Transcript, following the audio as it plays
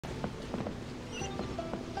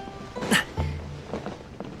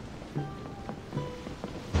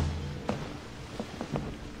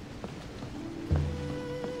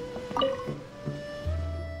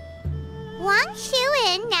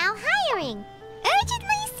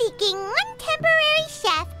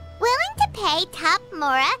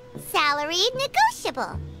Mora, salary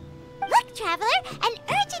negotiable. Look, Traveler, an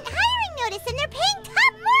urgent hiring notice and they're paying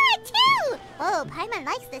top Mora too! Oh, Paimon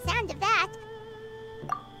likes the sound of that.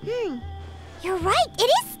 You're right, it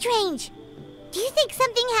is strange. Do you think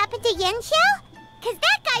something happened to Yanxiao? Cause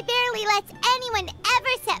that guy barely lets anyone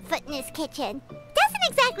ever set foot in his kitchen. Doesn't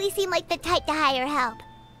exactly seem like the type to hire help.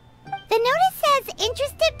 The notice says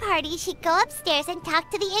interested parties should go upstairs and talk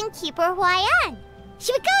to the innkeeper Huayan.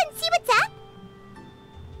 Should we go and see what's up?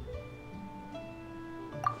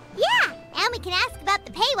 Yeah, and we can ask about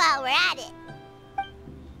the pay while we're at it.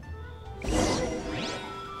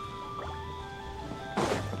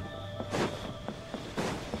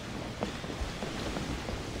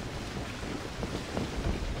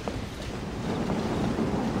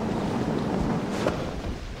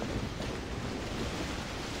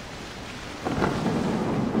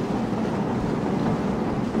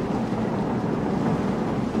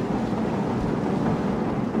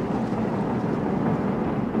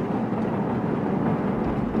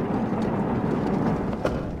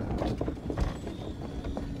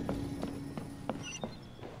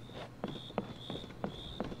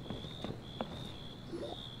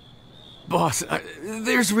 Boss,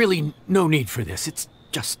 there's really no need for this. It's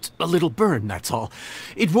just a little burn, that's all.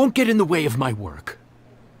 It won't get in the way of my work.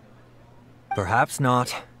 Perhaps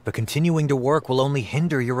not, but continuing to work will only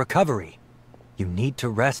hinder your recovery. You need to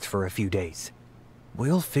rest for a few days.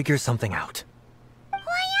 We'll figure something out.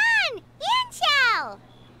 Huayan! Yanxiao!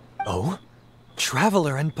 Oh?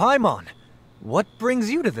 Traveler and Paimon! What brings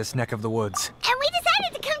you to this neck of the woods? And we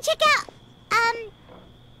decided to come check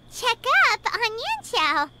up on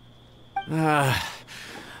Yanxiao.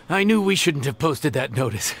 I knew we shouldn't have posted that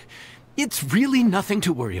notice. It's really nothing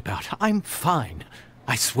to worry about. I'm fine.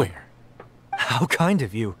 I swear. How kind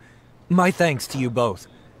of you. My thanks to you both.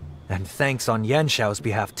 And thanks on Yanxiao's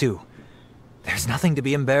behalf, too. There's nothing to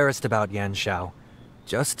be embarrassed about, Yanxiao.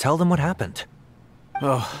 Just tell them what happened.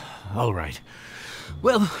 Oh, all right.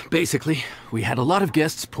 Well, basically, we had a lot of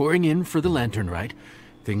guests pouring in for the lantern ride.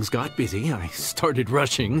 Things got busy, I started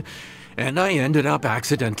rushing, and I ended up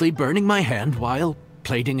accidentally burning my hand while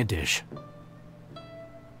plating a dish.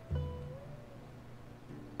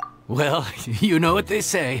 Well, you know what they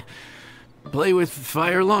say. Play with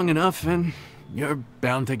fire long enough and you're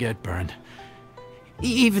bound to get burned.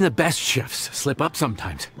 Even the best chefs slip up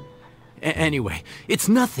sometimes. Anyway, it's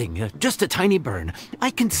nothing, just a tiny burn.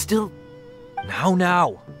 I can still...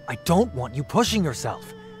 Now, I don't want you pushing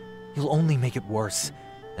yourself. You'll only make it worse.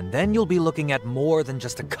 And then you'll be looking at more than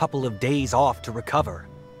just a couple of days off to recover.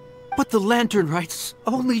 But the lantern ride's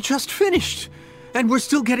only just finished. And we're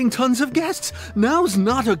still getting tons of guests. Now's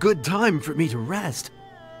not a good time for me to rest.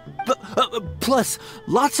 Plus,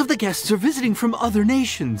 lots of the guests are visiting from other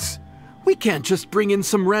nations. We can't just bring in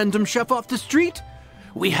some random chef off the street.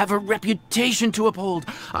 We have a reputation to uphold.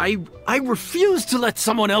 I refuse to let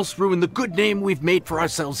someone else ruin the good name we've made for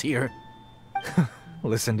ourselves here.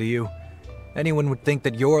 Listen to you. Anyone would think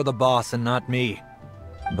that you're the boss and not me.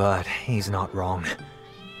 But he's not wrong.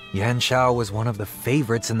 Yanxiao was one of the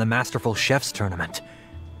favorites in the Masterful Chefs tournament.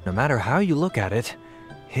 No matter how you look at it,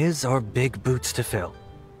 his are big boots to fill.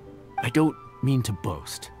 I don't mean to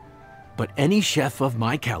boast, but any chef of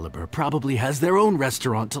my caliber probably has their own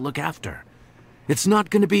restaurant to look after. It's not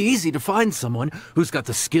going to be easy to find someone who's got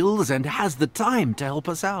the skills and has the time to help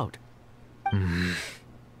us out.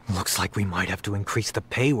 Looks like we might have to increase the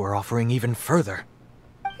pay we're offering even further.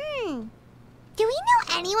 Do we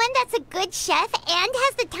know anyone that's a good chef and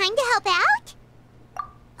has the time to help out?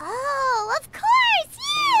 Oh, of course,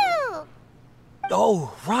 you!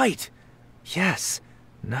 Oh, right. Yes.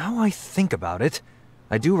 Now I think about it,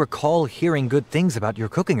 I do recall hearing good things about your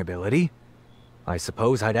cooking ability. I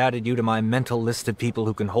suppose I'd added you to my mental list of people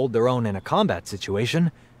who can hold their own in a combat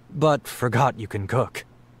situation, but forgot you can cook.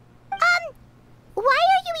 Why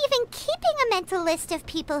are you even keeping a mental list of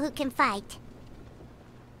people who can fight?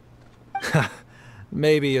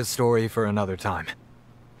 Maybe a story for another time.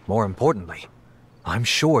 More importantly, I'm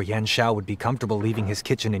sure Yanxiao would be comfortable leaving his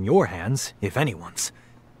kitchen in your hands, if anyone's.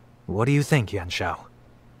 What do you think, Yanxiao?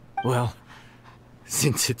 Well,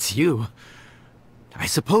 since it's you, I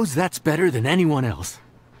suppose that's better than anyone else.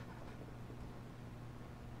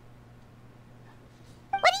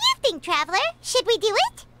 What do you think, Traveler? Should we do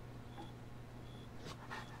it?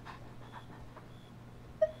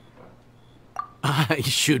 I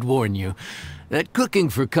should warn you that cooking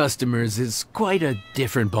for customers is quite a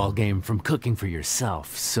different ballgame from cooking for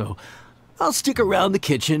yourself, so I'll stick around the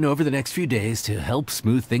kitchen over the next few days to help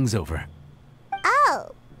smooth things over. Oh,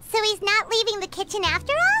 so he's not leaving the kitchen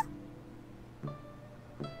after all?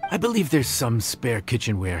 I believe there's some spare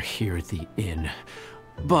kitchenware here at the inn.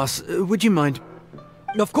 Boss, would you mind?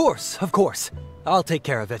 Of course, of course. I'll take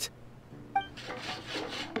care of it.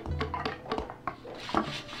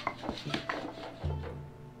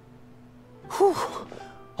 Whew.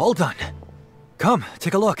 All done. Come,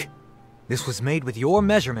 take a look. This was made with your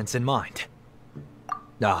measurements in mind.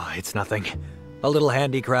 Ah, it's nothing. A little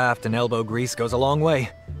handicraft and elbow grease goes a long way.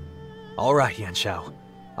 All right, Yanxiao.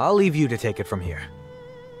 I'll leave you to take it from here.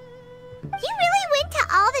 You really went to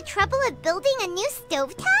all the trouble of building a new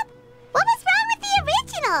stovetop? What was wrong with the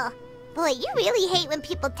original? Boy, you really hate when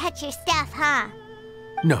people touch your stuff, huh?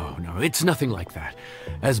 No, it's nothing like that.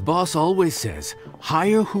 As Boss always says,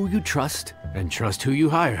 hire who you trust and trust who you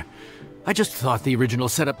hire. I just thought the original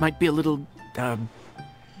setup might be a little,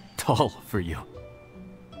 tall for you.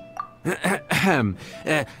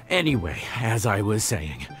 Anyway, as I was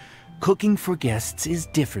saying, cooking for guests is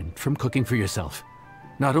different from cooking for yourself.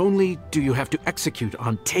 Not only do you have to execute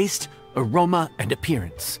on taste, aroma, and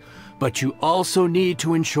appearance, but you also need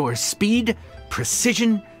to ensure speed,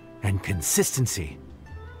 precision, and consistency.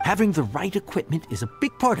 Having the right equipment is a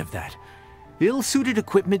big part of that. Ill-suited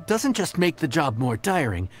equipment doesn't just make the job more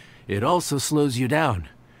tiring, it also slows you down.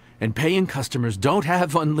 And paying customers don't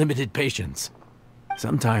have unlimited patience.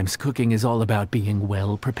 Sometimes cooking is all about being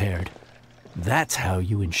well prepared. That's how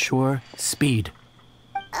you ensure speed.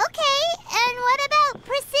 Okay, and what about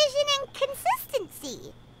precision and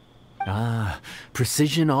consistency?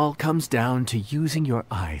 Precision all comes down to using your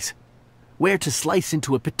eyes. Where to slice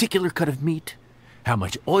into a particular cut of meat, how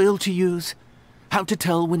much oil to use, how to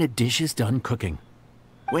tell when a dish is done cooking.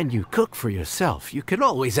 When you cook for yourself, you can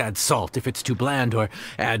always add salt if it's too bland or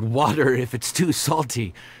add water if it's too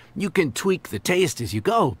salty. You can tweak the taste as you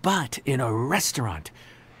go, but in a restaurant,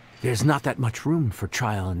 there's not that much room for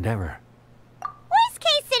trial and error. Worst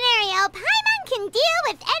case scenario, Paimon can deal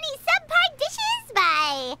with any subpar dishes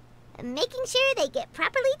by making sure they get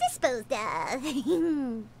properly disposed of.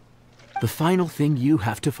 The final thing you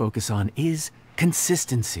have to focus on is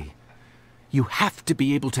consistency. You have to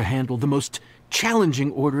be able to handle the most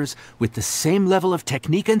challenging orders with the same level of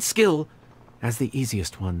technique and skill as the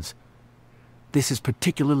easiest ones. This is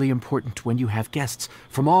particularly important when you have guests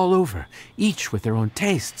from all over, each with their own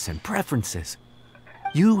tastes and preferences.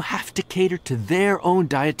 You have to cater to their own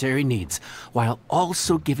dietary needs, while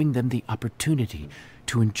also giving them the opportunity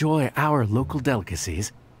to enjoy our local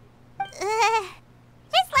delicacies. This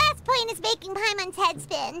last point is making Paimon's head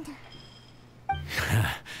spin.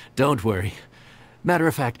 Don't worry. Matter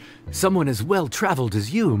of fact, someone as well-traveled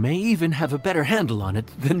as you may even have a better handle on it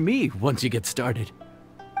than me once you get started.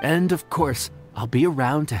 And of course, I'll be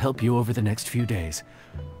around to help you over the next few days.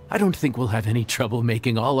 I don't think we'll have any trouble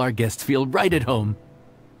making all our guests feel right at home.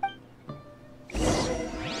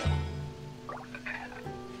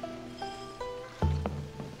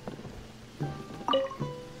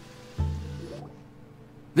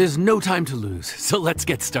 There's no time to lose, so let's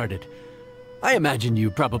get started. I imagine you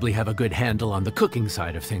probably have a good handle on the cooking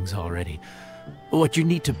side of things already. What you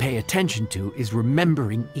need to pay attention to is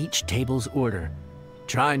remembering each table's order.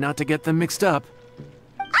 Try not to get them mixed up.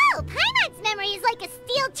 Oh, Paimon's memory is like a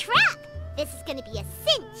steel trap. This is gonna be a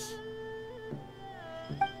cinch.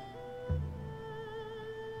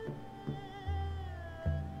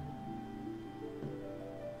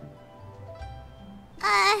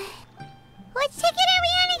 Which ticket are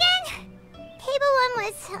we on again? Table 1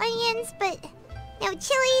 was onions, but no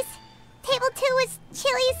chilies. Table 2 was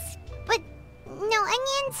chilies, but no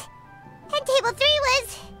onions. And table 3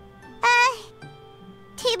 was,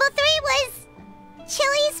 table 3 was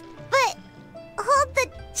chilies, but hold the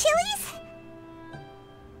chilies?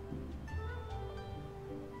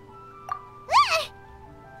 Ah!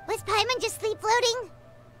 Was Paimon just sleep floating?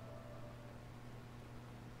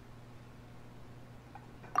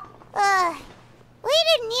 We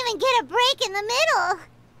didn't even get a break in the middle.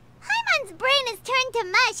 Paimon's brain has turned to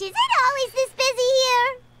mush. Is it always this busy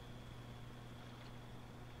here?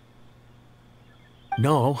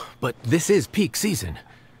 No, but this is peak season.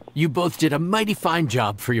 You both did a mighty fine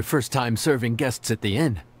job for your first time serving guests at the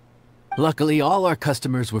inn. Luckily, all our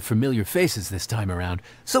customers were familiar faces this time around,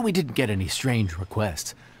 so we didn't get any strange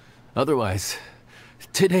requests. Otherwise,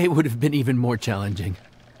 today would have been even more challenging.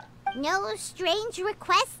 No strange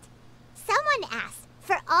request? Someone asked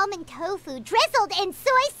for almond tofu drizzled in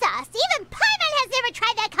soy sauce. Even Paimon has never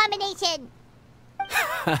tried that combination.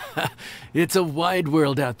 It's a wide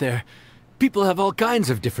world out there. People have all kinds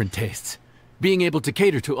of different tastes. Being able to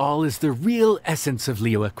cater to all is the real essence of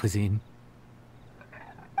Liyue cuisine.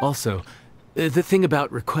 Also, the thing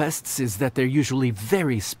about requests is that they're usually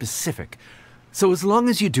very specific. So as long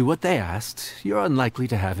as you do what they asked, you're unlikely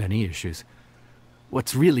to have any issues.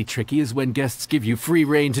 What's really tricky is when guests give you free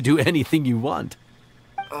rein to do anything you want.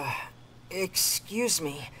 Excuse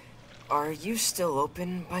me. Are you still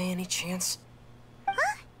open by any chance?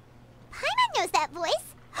 Huh? Paimon knows that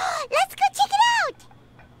voice. Let's go check it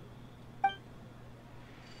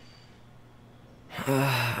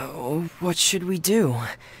out! What should we do?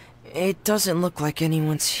 It doesn't look like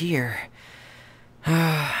anyone's here.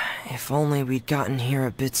 If only we'd gotten here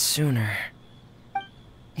a bit sooner.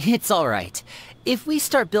 It's alright. If we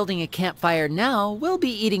start building a campfire now, we'll be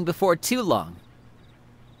eating before too long.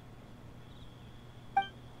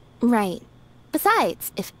 Right.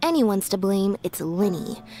 Besides, if anyone's to blame, it's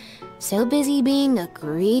Linny. So busy being a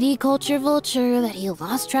greedy culture vulture that he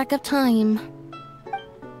lost track of time.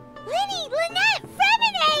 Linny, Lynette,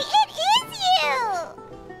 Fremine, it is you!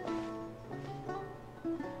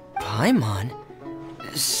 Paimon?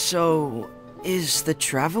 So, is the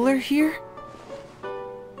Traveler here?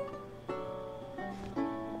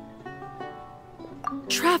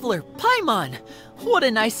 Traveler, Paimon! What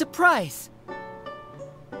a nice surprise!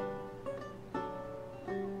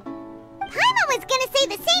 Paimon was gonna say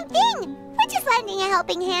the same thing! We're just lending a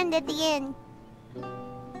helping hand at the inn.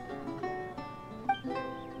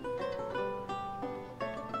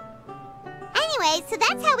 Anyway, so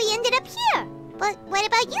that's how we ended up here. But what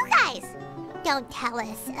about you guys? Don't tell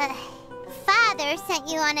us. Father sent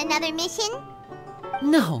you on another mission?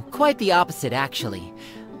 No, quite the opposite actually.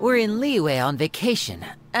 We're in Liyue on vacation,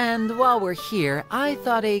 and while we're here, I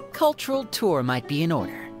thought a cultural tour might be in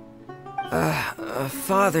order.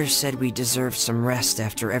 Father said we deserve some rest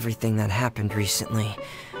after everything that happened recently.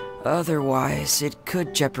 Otherwise, it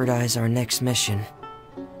could jeopardize our next mission.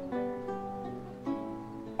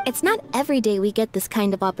 It's not every day we get this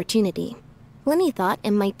kind of opportunity. Linny thought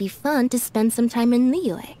it might be fun to spend some time in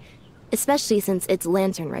Liyue, especially since it's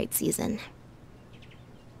Lantern Rite season.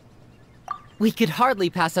 We could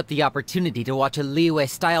hardly pass up the opportunity to watch a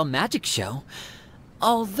Liyue-style magic show.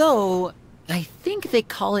 Although, I think they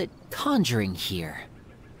call it conjuring here.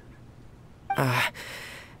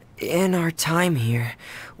 In our time here,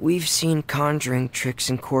 we've seen conjuring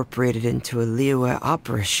tricks incorporated into a Liyue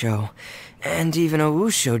opera show, and even a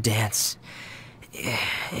wushu dance.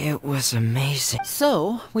 It was amazing.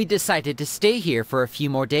 So, we decided to stay here for a few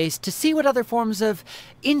more days to see what other forms of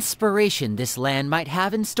inspiration this land might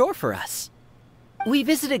have in store for us. We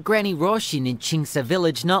visited Granny Roshin in Qingsa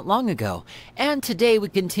village not long ago, and today we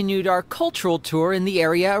continued our cultural tour in the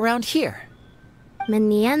area around here. In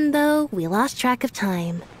the end, though, we lost track of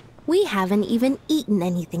time. We haven't even eaten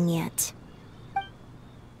anything yet.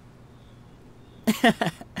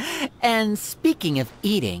 And speaking of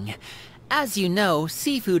eating, as you know,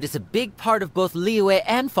 seafood is a big part of both Liyue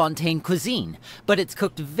and Fontaine cuisine, but it's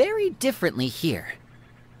cooked very differently here.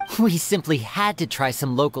 We simply had to try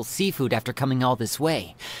some local seafood after coming all this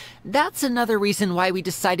way. That's another reason why we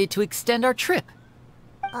decided to extend our trip.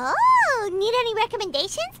 Oh, need any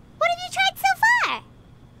recommendations? What have you tried so far?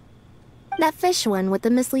 That fish one with the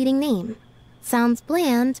misleading name. Sounds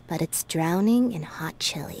bland, but it's drowning in hot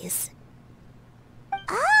chilies.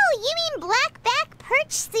 Oh, you mean blackback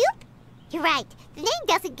perch soup? You're right, the name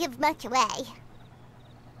doesn't give much away.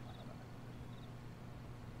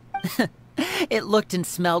 It looked and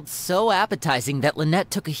smelled so appetizing that Lynette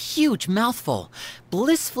took a huge mouthful,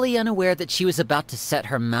 blissfully unaware that she was about to set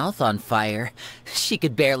her mouth on fire. She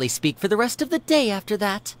could barely speak for the rest of the day after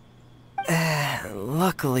that.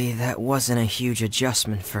 Luckily, that wasn't a huge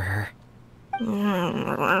adjustment for her.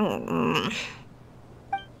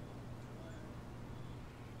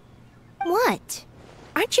 What?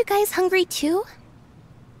 Aren't you guys hungry too?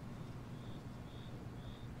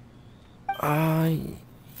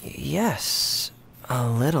 Yes, a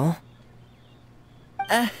little.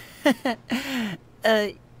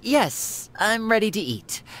 Yes, I'm ready to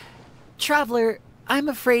eat. Traveler, I'm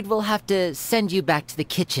afraid we'll have to send you back to the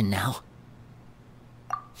kitchen now.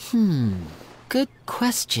 Good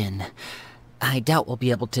question. I doubt we'll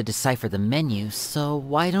be able to decipher the menu, so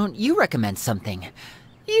why don't you recommend something?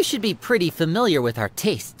 You should be pretty familiar with our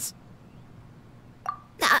tastes.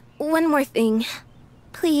 One more thing.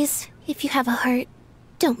 Please, if you have a heart,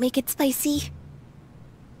 don't make it spicy.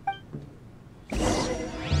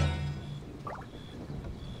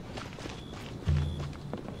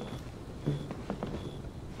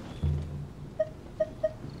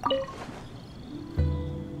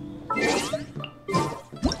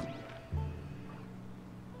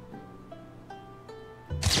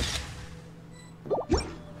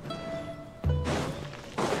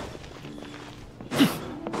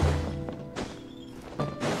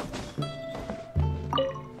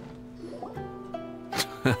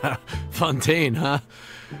 Fontaine, huh?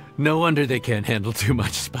 No wonder they can't handle too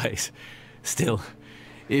much spice. Still,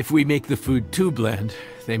 if we make the food too bland,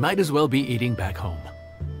 they might as well be eating back home.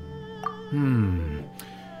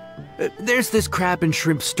 There's this crab and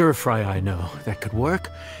shrimp stir-fry I know that could work.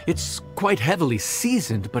 It's quite heavily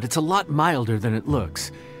seasoned, but it's a lot milder than it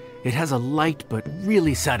looks. It has a light but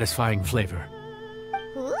really satisfying flavor.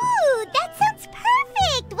 Ooh, that sounds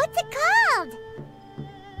perfect! What's it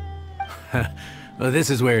called? Well, this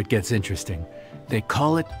is where it gets interesting. They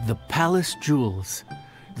call it the Palace Jewels.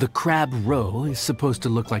 The crab roe is supposed to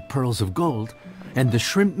look like pearls of gold, and the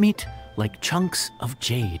shrimp meat like chunks of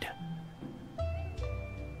jade.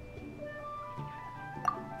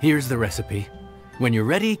 Here's the recipe. When you're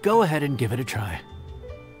ready, go ahead and give it a try.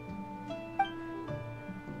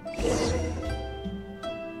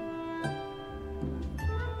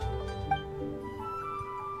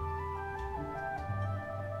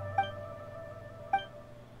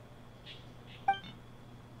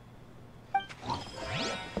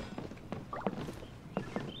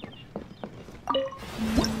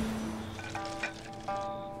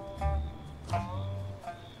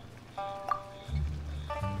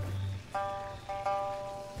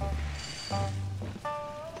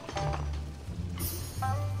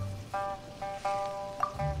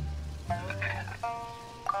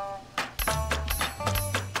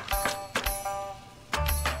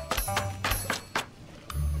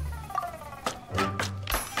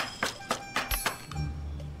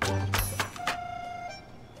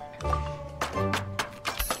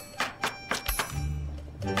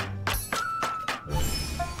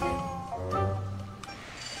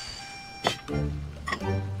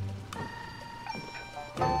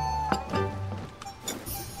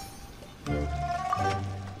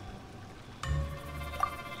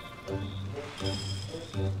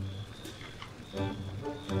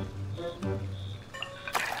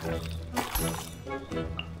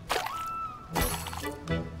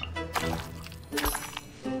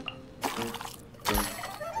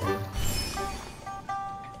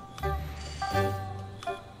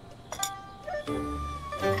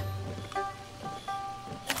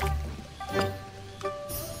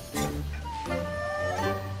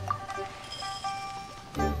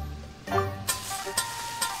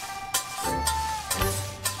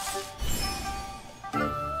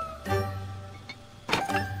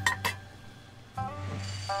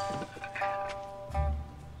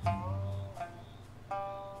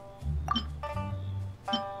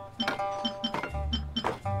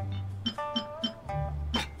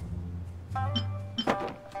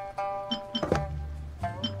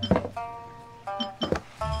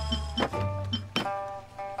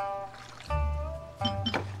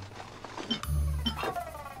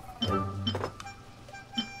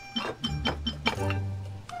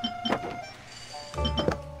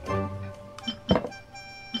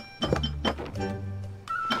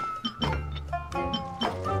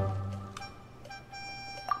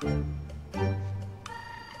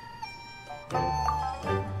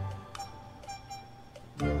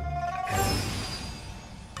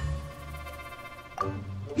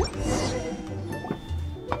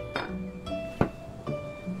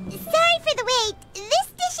 Sorry for the wait. This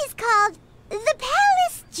dish is called the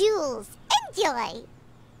Palace Jewels. Enjoy!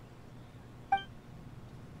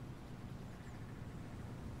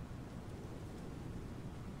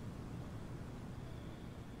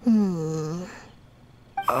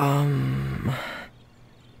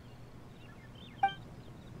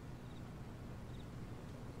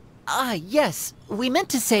 Ah, yes. We meant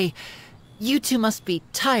to say, you two must be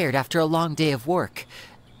tired after a long day of work.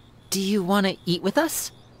 Do you want to eat with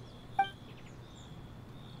us?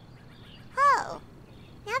 Oh,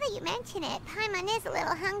 now that you mention it, Paimon is a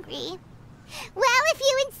little hungry. Well, if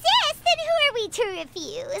you insist, then who are we to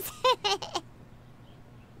refuse?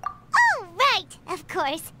 Oh, right, of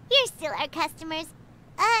course. You're still our customers.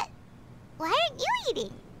 Why aren't you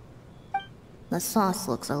eating? The sauce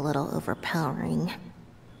looks a little overpowering.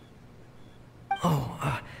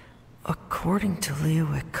 According to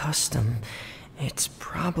Liyue custom, it's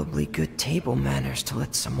probably good table manners to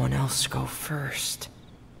let someone else go first.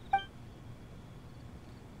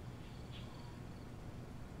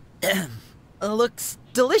 Looks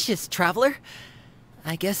delicious, traveler.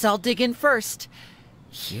 I guess I'll dig in first.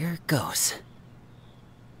 Here goes.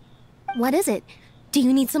 What is it? Do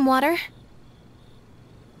you need some water?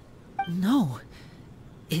 No.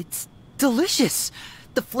 It's delicious.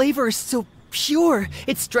 The flavor is so pure.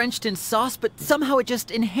 It's drenched in sauce, but somehow it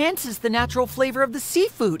just enhances the natural flavor of the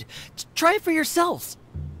seafood. Try it for yourselves.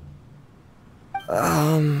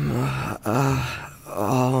 Alright.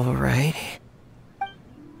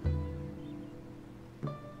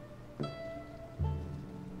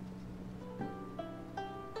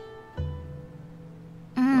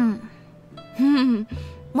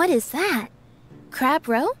 What is that? Crab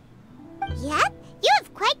roe? Yep, you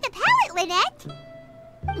have quite the palate, Lynette.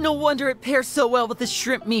 No wonder it pairs so well with the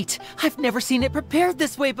shrimp meat. I've never seen it prepared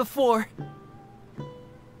this way before.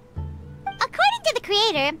 According to the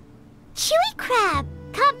creator, chewy crab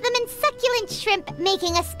complements succulent shrimp,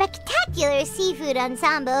 making a spectacular seafood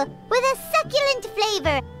ensemble with a succulent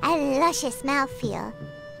flavor and luscious mouthfeel.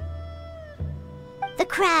 The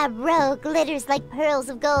crab roe glitters like pearls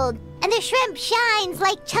of gold, and the shrimp shines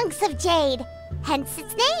like chunks of jade. Hence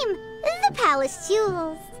its name, the Palace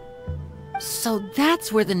Jewels. So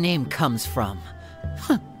that's where the name comes from.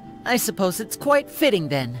 Huh. I suppose it's quite fitting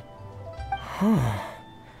then. Huh.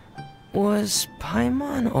 Was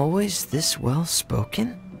Paimon always this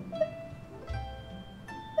well-spoken?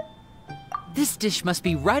 This dish must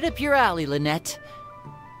be right up your alley, Lynette.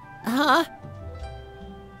 Huh?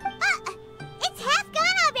 It's half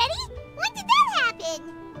gone already? When did that happen?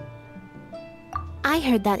 I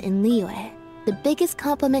heard that in Liyue, the biggest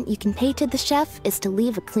compliment you can pay to the chef is to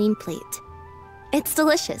leave a clean plate. It's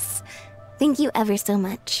delicious. Thank you ever so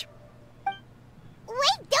much.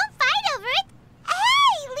 Wait, don't fight over it!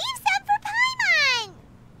 Hey, leave some for Paimon!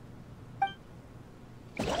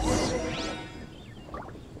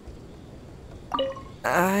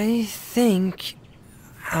 I think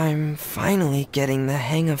I'm finally getting the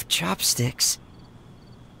hang of chopsticks.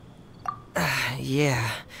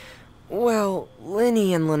 Yeah. Well,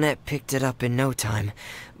 Linny and Lynette picked it up in no time,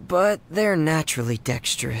 but they're naturally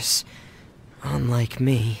dexterous. Unlike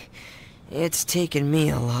me, it's taken me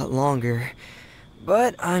a lot longer,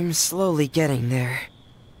 but I'm slowly getting there.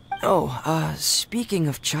 Oh, speaking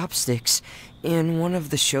of chopsticks, in one of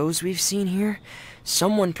the shows we've seen here,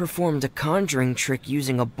 someone performed a conjuring trick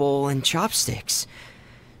using a bowl and chopsticks.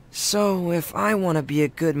 So, if I want to be a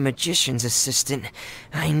good magician's assistant,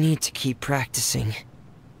 I need to keep practicing.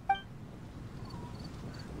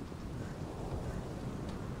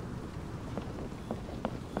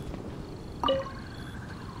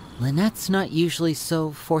 Lynette's not usually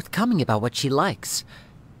so forthcoming about what she likes.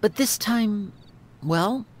 But this time,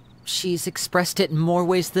 well, she's expressed it in more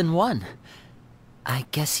ways than one. I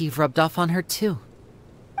guess you've rubbed off on her too.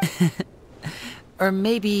 Or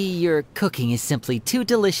maybe your cooking is simply too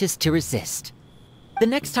delicious to resist. The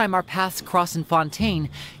next time our paths cross in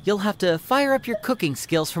Fontaine, you'll have to fire up your cooking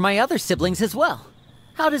skills for my other siblings as well.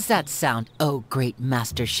 How does that sound, oh great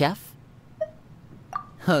master chef?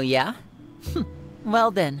 Oh yeah?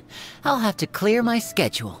 Well then, I'll have to clear my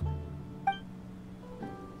schedule.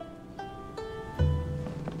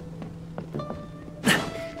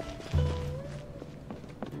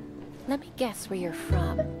 Let me guess where you're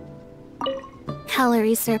from.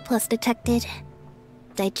 Calorie surplus detected.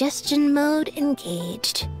 Digestion mode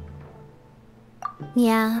engaged.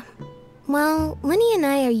 Yeah. Well, Linny and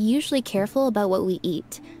I are usually careful about what we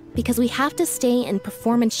eat, because we have to stay in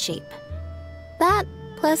performance shape. That,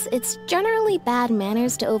 plus it's generally bad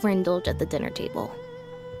manners to overindulge at the dinner table.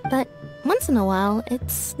 But once in a while,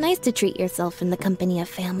 it's nice to treat yourself in the company of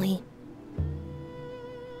family.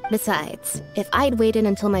 Besides, if I'd waited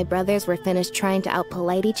until my brothers were finished trying to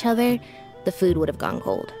out-polite each other, the food would have gone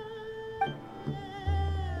cold.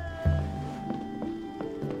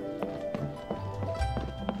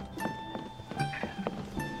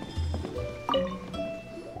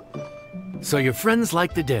 So your friends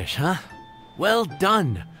like the dish, huh? Well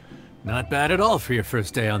done. Not bad at all for your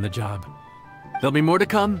first day on the job. There'll be more to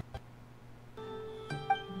come,